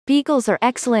Beagles are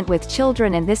excellent with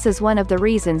children, and this is one of the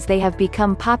reasons they have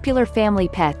become popular family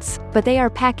pets, but they are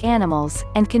pack animals,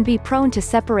 and can be prone to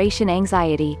separation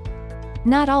anxiety.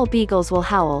 Not all beagles will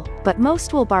howl, but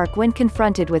most will bark when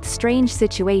confronted with strange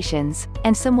situations,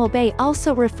 and some will bay,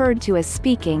 also referred to as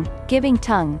speaking, giving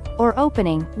tongue, or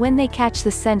opening, when they catch the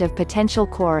scent of potential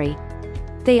quarry.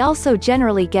 They also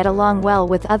generally get along well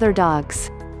with other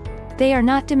dogs. They are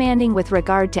not demanding with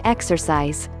regard to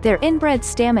exercise. Their inbred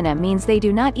stamina means they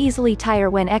do not easily tire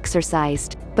when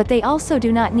exercised, but they also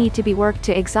do not need to be worked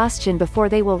to exhaustion before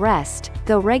they will rest,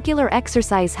 though regular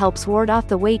exercise helps ward off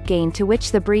the weight gain to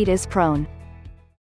which the breed is prone.